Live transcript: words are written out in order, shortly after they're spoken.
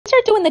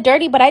doing the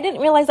dirty, but I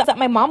didn't realize that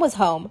my mom was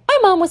home. My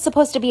mom was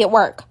supposed to be at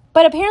work,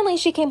 but apparently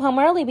she came home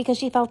early because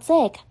she felt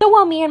sick. So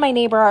while me and my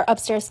neighbor are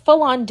upstairs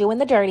full on doing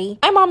the dirty,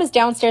 my mom is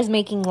downstairs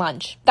making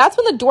lunch. That's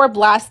when the door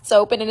blasts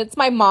open and it's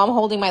my mom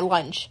holding my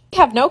lunch. I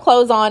have no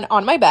clothes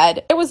on my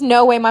bed. There was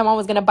no way my mom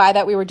was gonna buy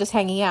that we were just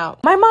hanging out.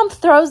 My mom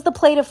throws the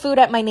plate of food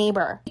at my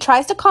neighbor. He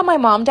tries to calm my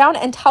mom down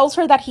and tells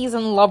her that he's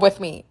in love with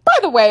me. By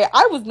the way,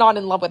 I was not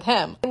in love with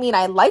him. I mean,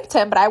 I liked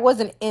him, but I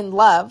wasn't in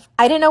love.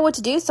 I didn't know what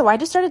to do, so I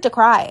just started to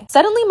cry.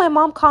 Suddenly, my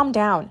mom calmed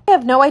down. I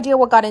have no idea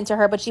what got into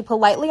her, but she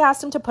politely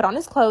asked him to put on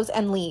his clothes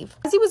and leave.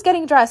 As he was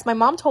getting dressed, my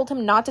mom told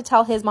him not to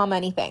tell his mom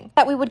anything,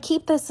 that we would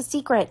keep this a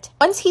secret.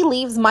 Once he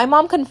leaves, my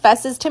mom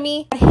confesses to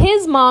me that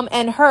his mom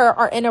and her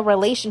are in a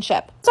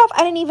relationship. First off,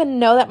 I didn't even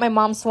know that my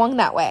mom swung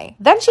that way.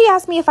 Then she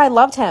asked me if I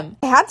loved him.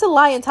 I had to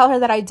lie and tell her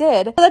that I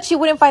did, so that she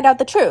wouldn't find out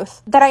the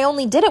truth, that I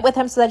only did it with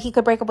him so that he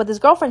could break up with his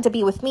girlfriend to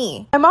be with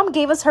me. My mom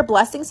gave us her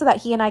blessing so that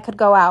he and I could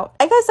go out.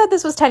 Like I said,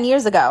 this was 10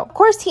 years ago. Of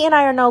course, he and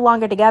I are no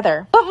longer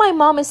together, but my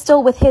mom is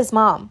still with his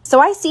mom, so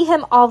I see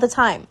him all the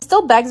time. He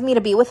still begs me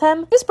to be with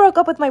him. Just broke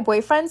up with my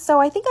boyfriend, so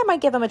I think I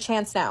might give him a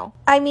chance now.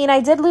 I mean, I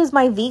did lose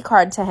my V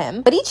card to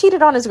him, but he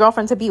cheated on his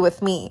girlfriend to be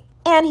with me,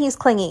 and he's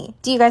clingy.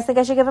 Do you guys think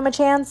I should give him a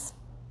chance?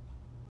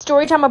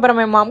 Story time about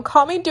my mom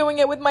caught me doing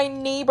it with my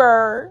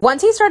neighbor.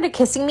 Once he started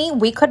kissing me,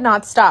 we could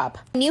not stop.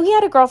 I knew he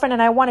had a girlfriend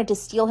and I wanted to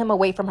steal him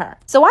away from her.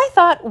 So I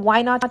thought,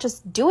 why not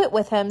just do it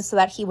with him so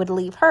that he would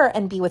leave her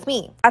and be with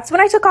me? That's when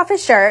I took off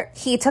his shirt,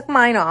 he took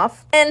mine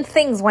off, and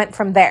things went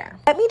from there.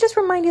 Let me just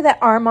remind you that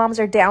our moms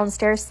are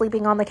downstairs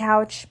sleeping on the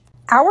couch.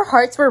 Our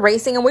hearts were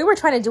racing and we were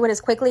trying to do it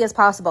as quickly as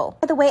possible.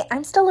 By the way,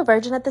 I'm still a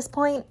virgin at this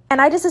point, and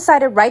I just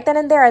decided right then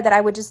and there that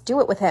I would just do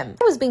it with him.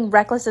 I was being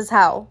reckless as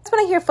hell. That's when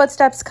I hear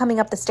footsteps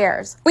coming up the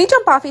stairs. We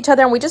jump off each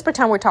other and we just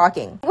pretend we're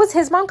talking. It was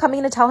his mom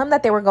coming to tell him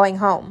that they were going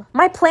home.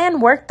 My plan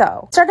worked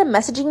though. He started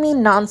messaging me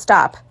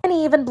nonstop, and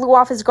he even blew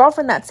off his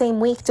girlfriend that same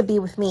week to be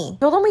with me.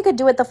 Told him we could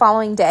do it the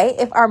following day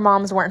if our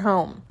moms weren't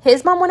home.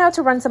 His mom went out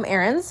to run some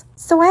errands,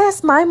 so I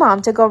asked my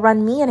mom to go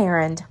run me an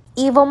errand.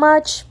 Evil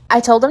much?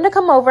 I told him to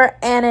come over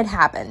and it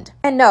happened.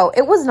 And no,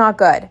 it was not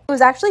good. It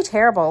was actually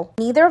terrible.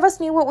 Neither of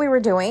us knew what we were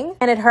doing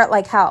and it hurt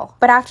like hell.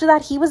 But after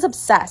that, he was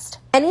obsessed.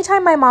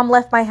 Anytime my mom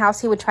left my house,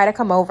 he would try to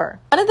come over.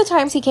 One of the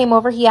times he came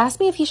over, he asked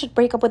me if he should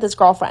break up with his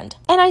girlfriend.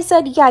 And I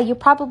said, yeah, you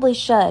probably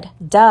should.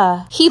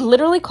 Duh. He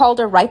literally called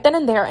her right then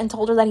and there and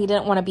told her that he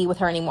didn't want to be with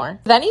her anymore.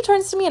 Then he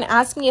turns to me and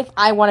asks me if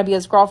I want to be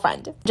his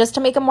girlfriend. Just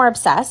to make him more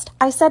obsessed,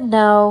 I said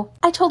no.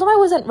 I told him I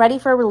wasn't ready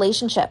for a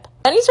relationship.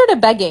 Then he started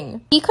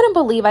begging. He couldn't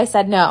believe I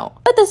said no.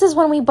 But this is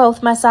when we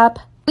both mess up.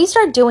 We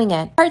start doing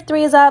it. Part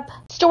 3 is up.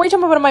 Story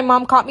time about my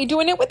mom caught me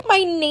doing it with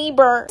my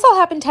neighbor. This all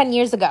happened 10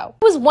 years ago.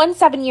 I was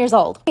 7 years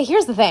old. Okay,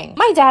 here's the thing.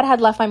 My dad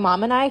had left my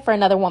mom and I for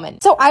another woman.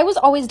 So I was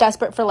always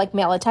desperate for like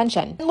male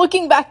attention. And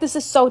looking back, this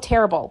is so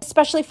terrible,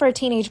 especially for a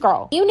teenage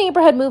girl. New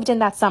neighbor had moved in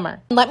that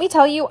summer. And let me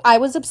tell you, I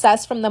was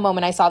obsessed from the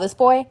moment I saw this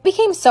boy. I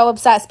became so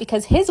obsessed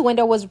because his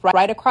window was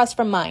right across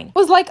from mine. It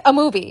was like a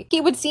movie. He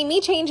would see me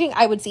changing,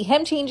 I would see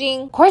him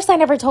changing. Of course, I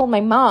never told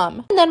my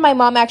mom. And then my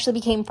mom actually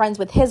became friends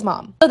with his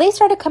mom. So they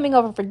started coming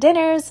over for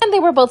dinners, and they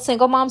were both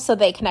single moms, so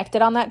they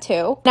connected on that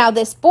too. Now,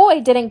 this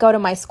boy didn't go to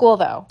my school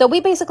though, so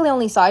we basically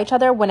only saw each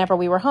other whenever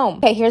we were home.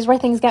 Okay, here's where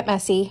things get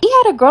messy. He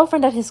had a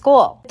girlfriend at his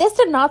school. This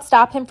did not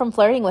stop him from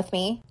flirting with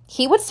me.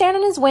 He would stand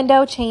in his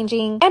window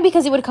changing, and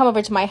because he would come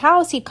over to my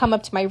house, he'd come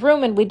up to my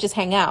room and we'd just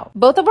hang out.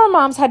 Both of our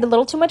moms had a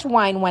little too much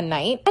wine one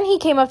night, and he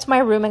came up to my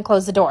room and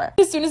closed the door.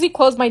 As soon as he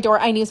closed my door,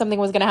 I knew something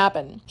was gonna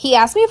happen. He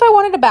asked me if I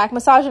wanted a back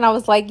massage, and I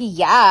was like,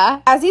 yeah.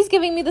 As he's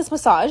giving me this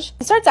massage,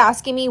 he starts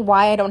asking me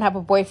why I don't have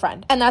a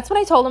boyfriend. And that's when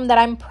I told him that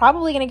I'm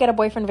probably gonna get a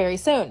boyfriend very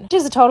soon, which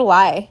is a total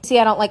lie. See,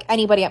 I don't like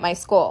anybody at my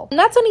school. And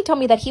that's when he told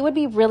me that he would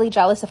be really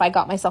jealous if I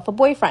got myself a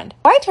boyfriend.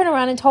 So I turned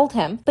around and told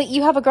him, but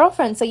you have a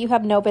girlfriend, so you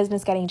have no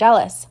business getting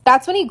jealous.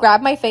 That's when he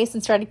grabbed my face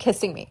and started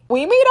kissing me.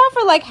 We made out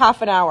for like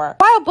half an hour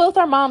while both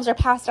our moms are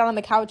passed out on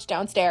the couch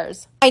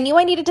downstairs. I knew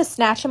I needed to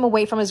snatch him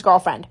away from his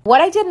girlfriend.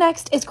 What I did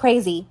next is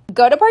crazy.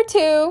 Go to part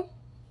 2.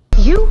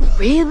 You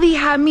really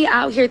had me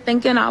out here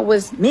thinking I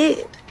was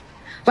mid.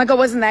 Like I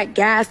wasn't that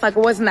gas, like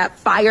I wasn't that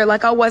fire,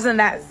 like I wasn't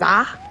that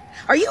za.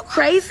 Are you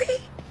crazy?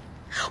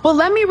 Well,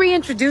 let me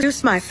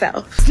reintroduce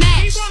myself.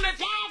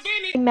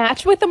 I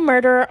matched with a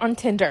murderer on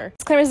Tinder.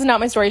 Disclaimer, this is not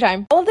my story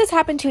time. All of this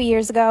happened 2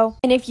 years ago,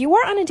 and if you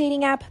are on a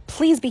dating app,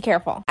 please be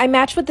careful. I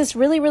matched with this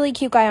really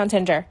cute guy on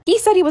Tinder. He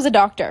said he was a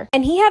doctor,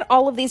 and he had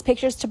all of these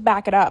pictures to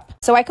back it up.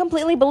 So I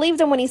completely believed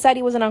him when he said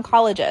he was an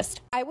oncologist.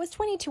 I was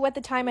 22 at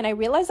the time, and I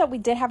realized that we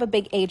did have a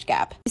big age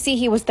gap. You see,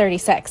 he was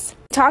 36.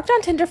 We talked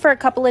on Tinder for a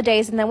couple of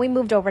days, and then we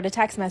moved over to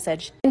text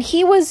message. And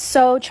he was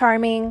so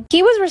charming.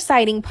 He was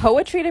reciting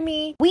poetry to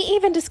me. We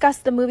even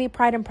discussed the movie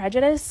Pride and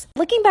Prejudice.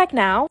 Looking back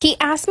now, he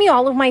asked me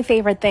all of my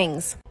favorite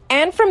things.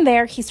 And from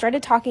there, he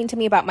started talking to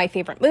me about my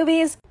favorite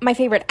movies, my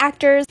favorite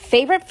actors,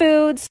 favorite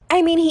foods.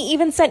 I mean, he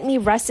even sent me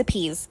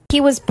recipes.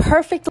 He was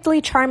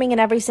perfectly charming in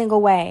every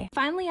single way.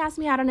 Finally asked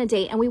me out on a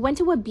date, and we went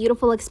to a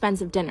beautiful,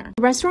 expensive dinner.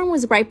 The restaurant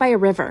was right by a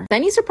river.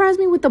 Then he surprised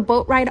me with the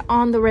boat ride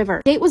on the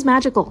river. Date was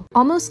magical,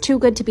 almost too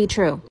good to be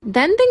true.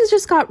 Then things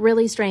just got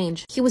really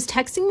strange. He was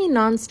texting me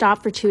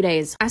non-stop for 2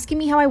 days, asking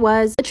me how I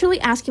was, literally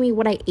asking me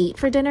what I ate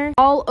for dinner,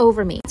 all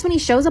over me. That's when he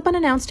shows up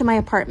unannounced to my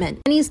apartment,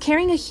 and he's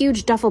carrying a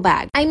huge duffel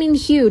bag. I mean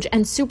huge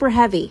and super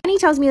heavy. And he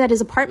tells me that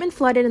his apartment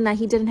flooded and that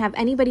he didn't have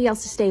anybody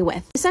else to stay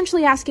with,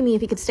 essentially asking me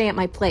if he could stay at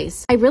my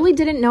place. I really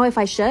didn't know if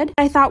I should.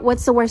 I thought,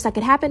 what's the worst that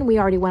could happen? We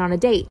already went on a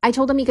date. I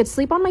told him he could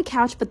sleep on my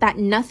couch, but that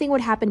nothing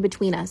would happen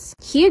between us.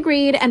 He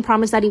agreed and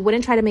promised that he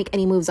wouldn't try to make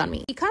any moves on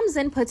me. He comes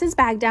in, puts his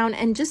bag down,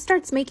 and just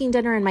starts making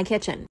dinner in my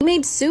kitchen. He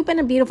made soup and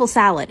a beautiful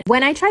salad.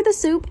 When I tried the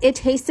soup, it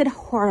tasted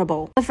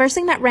horrible. The first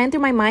thing that ran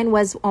through my mind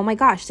was, oh my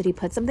gosh, did he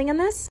put something in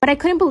this? But I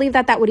couldn't believe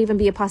that that would even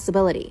be a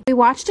possibility. We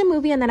watched a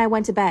movie and then I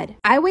went to bed.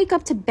 I wake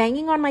up to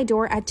banging on my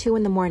door at 2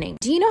 in the morning.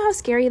 Do you know how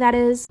scary that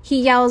is?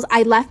 He yells,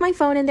 I left my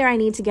phone in there, I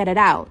need to get it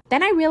out.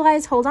 Then I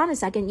realized, hold on a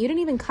second, you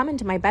didn't even come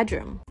into my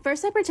bedroom.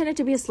 First I pretended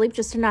to be asleep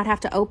just to not have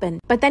to open,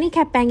 but then he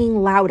kept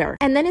banging louder.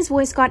 And then his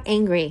voice got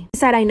angry. He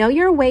said, I know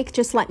you're awake,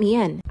 just let me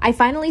in. I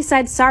finally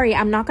said, sorry,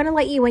 I'm not gonna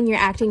let you in, you're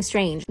acting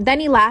strange. Then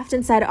he laughed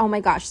and said, oh my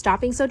gosh,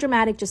 stop being so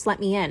dramatic, just let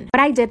me in.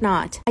 But I did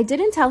not. I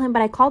didn't tell him,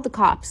 but I called the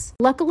cops.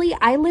 Luckily,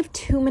 I live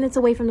 2 minutes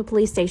away from the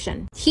police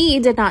station. He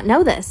did not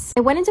know this.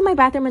 I went into my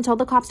bathroom and told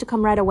the cops to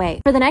come right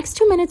away. For the next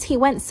 2 minutes, he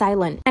went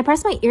silent. I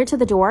pressed my ear to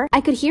the door.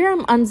 I could hear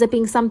him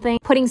unzipping something,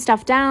 putting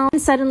stuff down,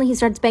 and suddenly he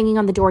starts banging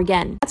on the door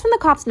again. That's when the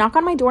cops knock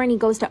on my door and he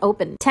goes to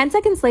open. 10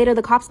 seconds later,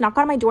 the cops knock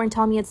on my door and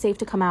tell me it's safe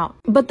to come out.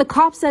 But the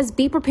cop says,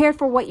 be prepared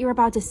for what you're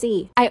about to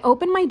see. I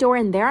open my door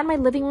and there on my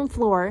living room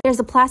floor, there's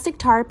a plastic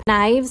tarp,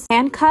 knives,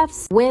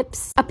 handcuffs,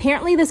 whips.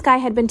 Apparently this guy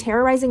had been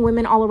terrorizing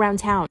women all around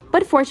town.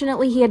 But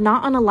fortunately, he had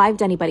not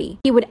unalived anybody.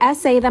 He would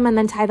SA them and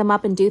then tie them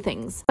up and do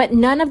things. But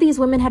none of these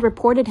women had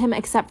reported him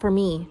except for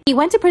me. He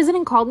went to prison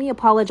and called me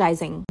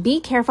apologizing.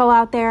 Be careful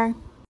out there.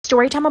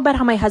 Story time about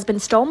how my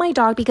husband stole my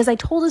dog because I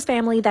told his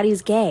family that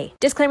he's gay.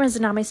 Disclaimer, this is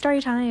not my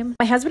story time.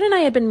 My husband and I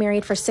had been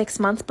married for 6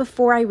 months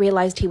before I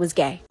realized he was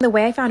gay. The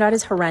way I found out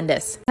is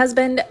horrendous.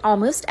 Husband,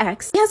 almost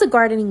ex, he has a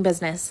gardening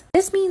business.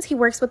 This means he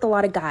works with a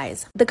lot of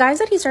guys. The guys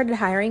that he started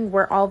hiring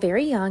were all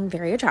very young,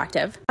 very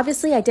attractive.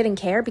 Obviously, I didn't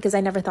care because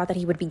I never thought that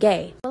he would be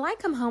gay. Well, I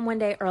come home one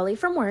day early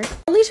from work,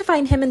 only to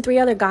find him and 3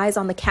 other guys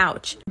on the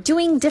couch,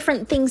 doing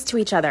different things to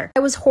each other. I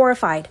was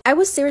horrified. I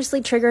was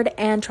seriously triggered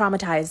and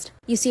traumatized.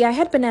 You see, I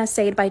had been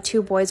essayed by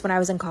 2 boys when I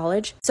was in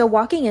college, so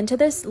walking into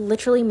this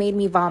literally made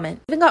me vomit.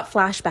 Even got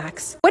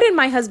flashbacks. What did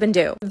my husband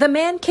do? The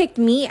man kicked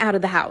me out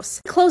of the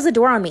house, closed the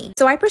door on me.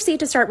 So I proceed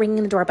to start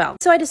ringing the doorbell.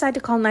 So I decide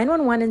to call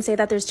 911 and say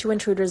that there's 2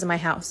 intruders in my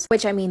house,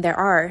 which I mean there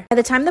are. By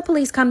the time the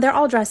police come, they're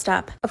all dressed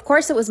up. Of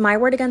course, it was my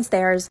word against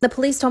theirs. The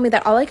police told me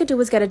that all I could do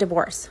was get a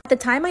divorce. At the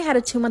time, I had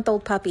a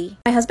 2-month-old puppy.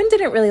 My husband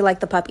didn't really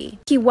like the puppy.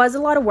 He was a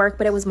lot of work,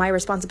 but it was my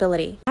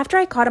responsibility. After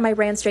I caught him, I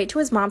ran straight to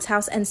his mom's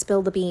house and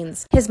spilled the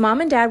beans. His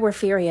mom and dad were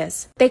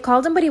furious. They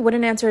called him, but he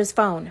wouldn't answer his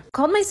phone.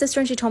 Called my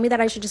sister and she told me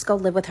that I should just go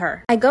live with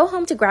her. I go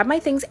home to grab my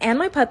things and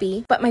my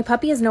puppy, but my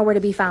puppy is nowhere to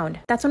be found.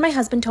 That's when my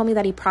husband told me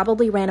that he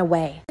probably ran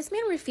away. This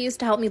man refused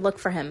to help me look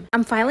for him.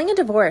 I'm filing a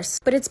divorce,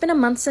 but it's been a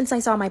month since I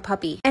saw my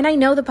puppy, and I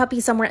know the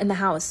puppy's somewhere in the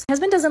house. My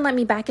husband doesn't let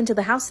me back into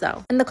the house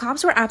though, and the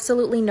cops were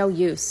absolutely no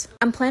use.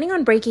 I'm planning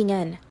on breaking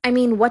in. I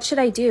mean, what should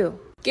I do?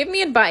 Give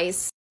me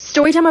advice.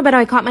 Story time about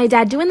how I caught my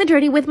dad doing the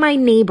dirty with my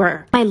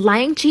neighbor. My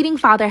lying, cheating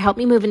father helped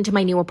me move into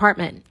my new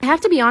apartment. I have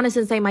to be honest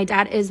and say my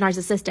dad is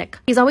narcissistic.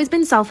 He's always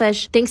been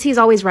selfish, thinks he's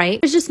always right.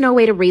 There's just no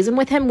way to reason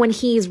with him when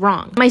he's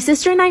wrong. My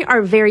sister and I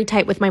are very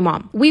tight with my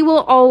mom. We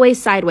will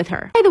always side with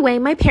her. By the way,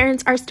 my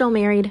parents are still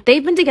married.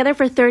 They've been together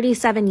for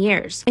 37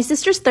 years. My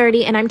sister's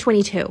 30 and I'm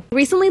 22. I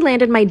recently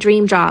landed my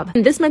dream job,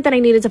 and this meant that I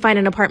needed to find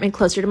an apartment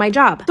closer to my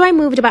job. So I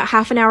moved about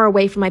half an hour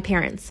away from my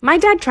parents. My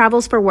dad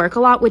travels for work a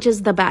lot, which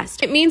is the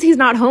best. It means he's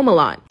not home a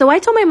lot. So I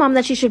told my mom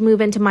that she should move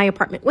into my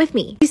apartment with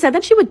me. She said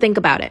that she would think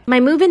about it. My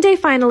move-in day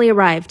finally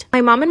arrived. My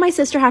mom and my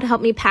sister had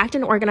helped me pack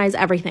and organize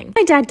everything.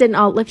 My dad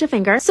didn't lift a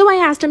finger, so I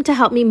asked him to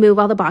help me move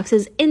all the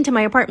boxes into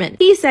my apartment.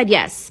 He said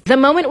yes. The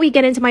moment we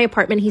get into my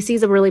apartment, he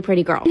sees a really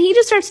pretty girl, and he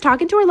just starts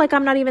talking to her like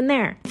I'm not even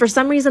there. For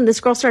some reason, this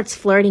girl starts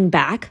flirting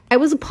back. I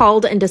was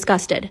appalled and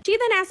disgusted. She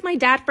then asked my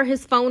dad for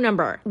his phone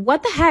number.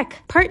 What the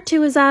heck? Part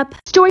 2 is up.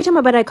 Story time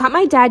about I caught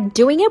my dad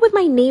doing it with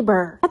my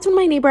neighbor. That's when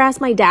my neighbor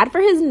asked my dad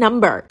for his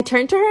number. I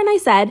turned to her and I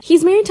said,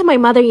 he's married to my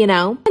mother, you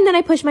know. And then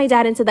I pushed my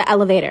dad into the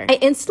elevator. I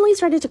instantly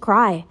started to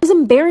cry. I was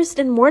embarrassed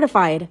and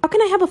mortified. How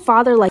can I have a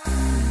father like...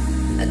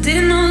 I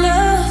didn't know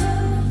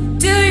love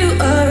till you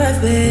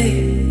arrived,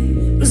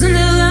 babe. Losing the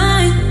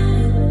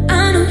line,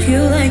 I know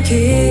you like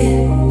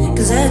it,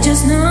 cause I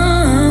just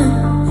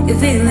know you're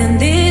feeling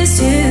this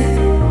too.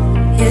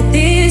 Yeah,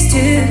 this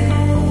too.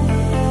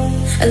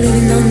 I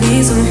living on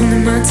me, so I'm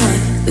holding my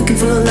time. Looking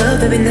for love,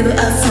 baby, never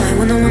I find.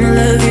 When I wanna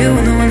love you,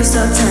 when I wanna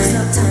stop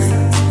time.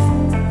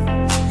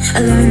 I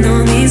living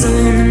on these all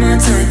in my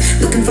time.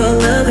 Looking for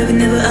love, baby,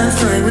 never I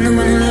find. When I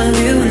wanna love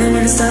you, when I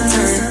wanna stop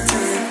time.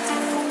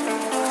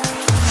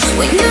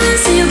 When you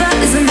listen, your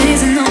vibe is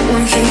amazing, no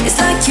one here. It's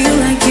like you,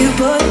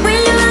 boy. When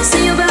you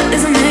listen, your vibe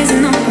is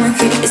amazing, no one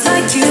here. It's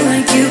like you,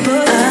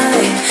 boy.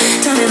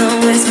 Tell me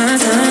don't waste my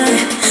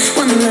time.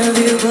 Wanna love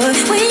you, boy.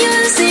 When you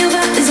listen, your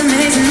vibe is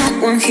amazing, no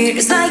one here.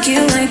 It's like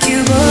you,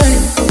 boy.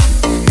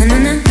 Na na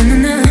na na na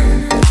na.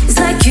 It's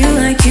like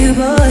you,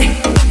 boy.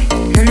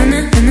 Na na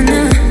na na na na.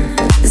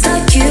 It's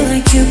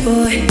like you,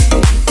 boy.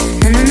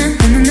 Na na na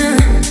na na na.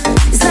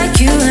 It's like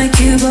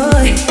you,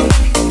 boy.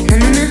 Na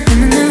na na na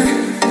na na.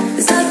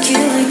 It's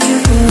like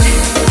you, boy.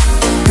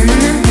 Na na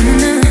na na na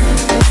na.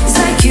 It's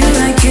like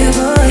you,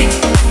 boy.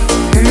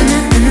 Na na na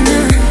na na na.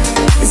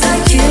 It's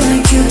like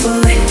you,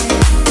 boy.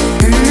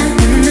 Na na na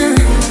na na na.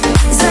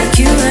 It's like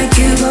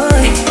you,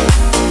 boy.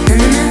 Na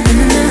na na na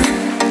na na.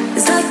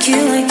 It's like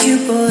you,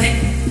 boy.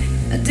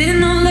 I didn't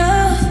know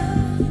love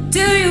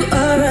till you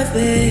arrived,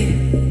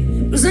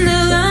 babe. Wasn't the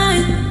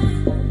line?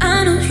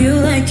 I know you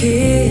like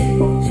it,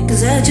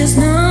 'cause I just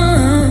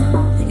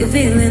know you're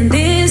feeling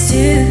this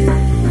too.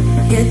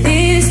 Yeah,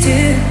 this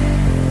too.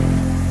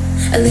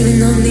 I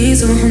living on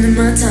these, so I'm holding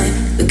my time.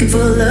 Looking for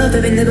love,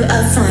 baby, never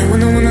I find.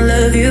 When I wanna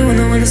love you, when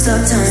I wanna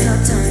stop time.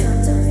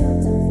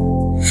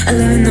 I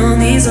living on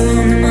these, so I'm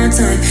holding my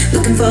time.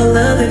 Looking for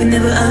love, baby,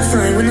 never I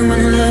find. When I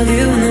wanna love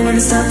you, when I wanna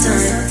stop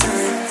time.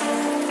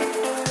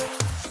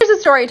 Here's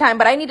a story time,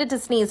 but I needed to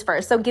sneeze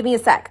first, so give me a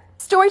sec.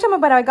 Story time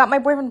about how I got my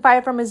boyfriend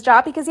fired from his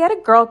job because he had a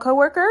girl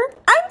coworker.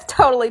 I'm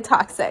totally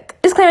toxic.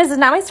 Disclaimer, this is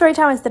not my story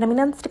time. Instead, I'm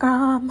on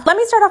Instagram. Let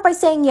me start off by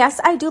saying, yes,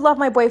 I do love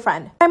my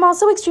boyfriend. I'm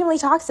also extremely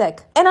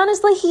toxic. And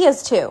honestly, he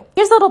is too.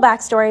 Here's a little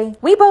backstory.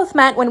 We both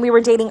met when we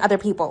were dating other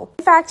people.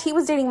 In fact, he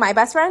was dating my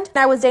best friend,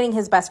 and I was dating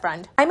his best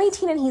friend. I'm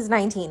 18 and he's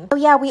 19. So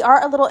yeah, we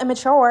are a little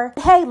immature.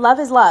 But hey, love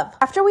is love.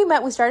 After we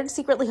met, we started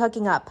secretly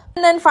hooking up.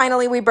 And then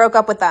finally, we broke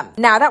up with them.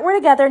 Now that we're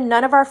together,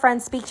 none of our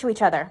friends speak to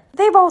each other.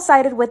 They've all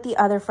sided with the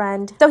other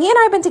friend. So he and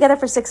I have been together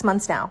for 6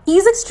 months now.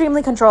 He's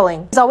extremely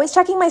controlling. He's always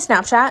checking my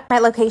Snapchat, my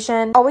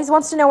location, always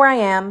wants to know where I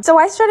am. So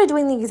I started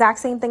doing the exact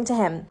same thing to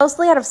him,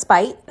 mostly out of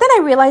spite. Then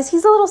I realized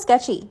he's a little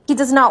sketchy. He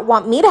does not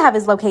want me to have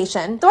his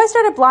location. So I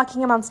started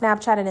blocking him on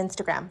Snapchat and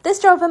Instagram. This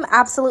drove him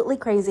absolutely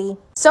crazy.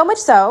 So much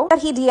so that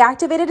he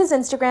deactivated his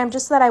Instagram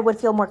just so that I would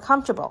feel more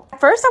comfortable. At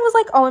first I was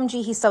like,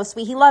 OMG, he's so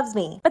sweet, he loves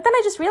me. But then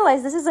I just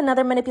realized this is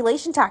another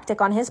manipulation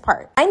tactic on his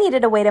part. I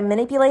needed a way to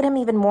manipulate him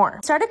even more.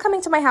 He started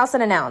coming to my house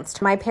and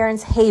announced. My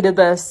parents hated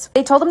this.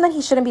 They told him that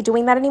he shouldn't be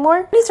doing that anymore.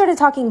 And he started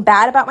talking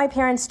bad about my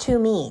parents to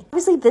me.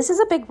 Obviously, this is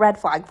a big red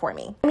flag for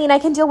me. I mean, I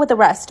can deal with the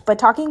rest, but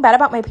talking bad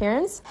about my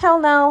parents? Hell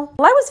no.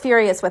 Well, I was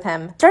furious with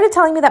him. He started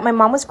telling me that my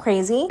mom was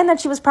crazy and that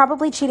she was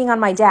probably cheating on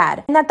my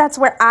dad, and that that's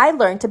where I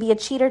learned to be a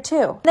cheater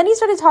too. And then he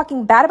started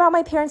talking bad about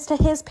my parents to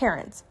his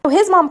parents. So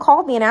his mom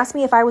called me and asked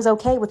me if I was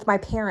okay with my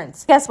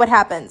parents. Guess what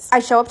happens? I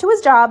show up to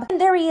his job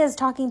and there he is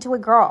talking to a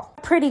girl.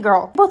 A pretty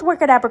girl. Both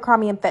work at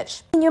Abercrombie &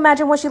 Fitch. Can you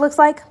imagine what she looks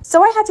like?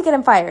 So I had to get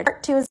him fired.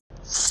 Part 2 is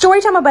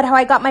story time about how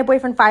I got my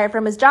boyfriend fired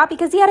from his job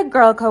because he had a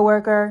girl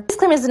coworker.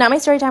 Disclaimer, this is not my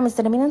story time.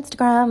 Instead, I'm on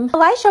Instagram.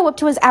 Well, I show up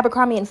to his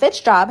Abercrombie &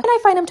 Fitch job and I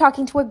find him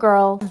talking to a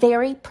girl.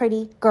 Very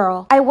pretty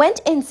girl. I went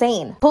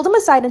insane. Pulled him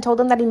aside and told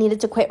him that he needed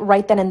to quit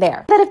right then and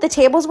there. That if the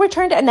tables were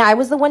turned and I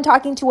was the one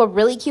talking to a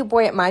really cute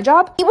boy at my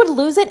job, he would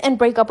lose it and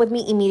break up with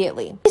me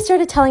immediately. He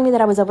started telling me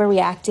that I was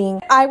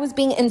overreacting. I was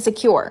being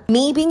insecure.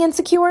 Me being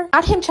insecure?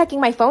 Not him checking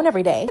my phone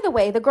every day. By the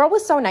way, the girl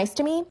was so nice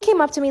to me. He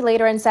came up to me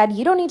later and said,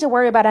 "You don't need to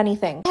worry about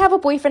anything. I have a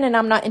boyfriend and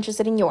I'm not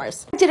interested in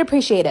yours." I did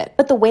appreciate it,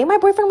 but the way my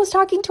boyfriend was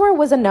talking to her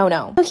was a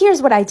no-no. So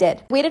here's what I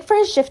did. Waited for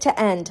his shift to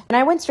end, and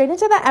I went straight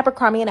into that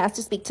Abercrombie and asked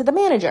to speak to the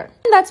manager.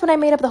 And that's when I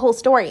made up the whole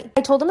story.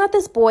 I told him that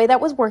this boy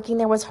that was working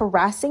there was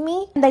harassing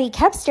me, and that he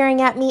kept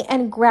staring at me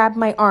and grabbed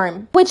my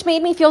arm, which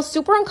made me feel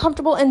super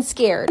uncomfortable and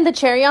scared. And the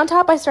cherry on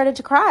top, I started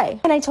to cry.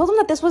 And I told him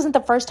that this wasn't the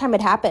first time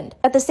it happened,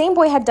 that the same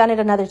boy had done it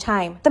another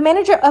time. The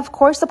manager, of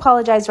course,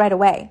 apologized right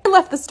away. I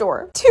left the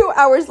store. 2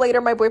 hours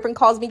later, my boyfriend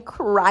calls me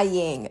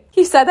crying.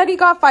 He said that he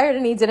got fired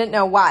and he didn't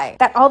know why.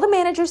 That all the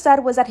manager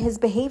said was that his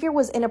behavior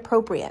was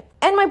inappropriate,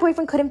 and my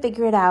boyfriend couldn't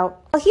figure it out.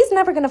 Well, he's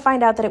never gonna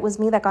find out that it was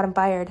me that got him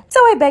fired. So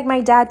I begged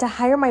my dad to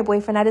hire my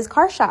boyfriend at his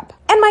car shop.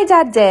 And my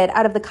dad did,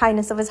 out of the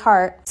kindness of his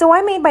heart. So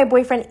I made my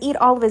boyfriend eat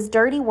all of his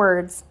dirty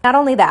words. Not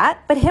only that,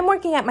 but him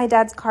working at my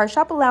dad's car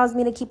shop allows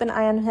me to keep an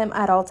eye on him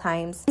at all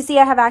times. You see,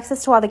 I have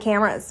access to all the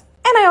cameras.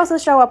 And I also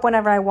show up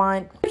whenever I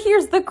want. But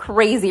here's the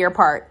crazier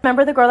part.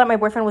 Remember the girl that my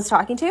boyfriend was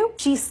talking to?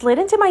 She slid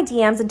into my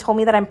DMs and told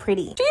me that I'm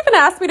pretty. She even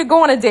asked me to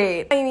go on a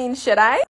date. I mean, should I?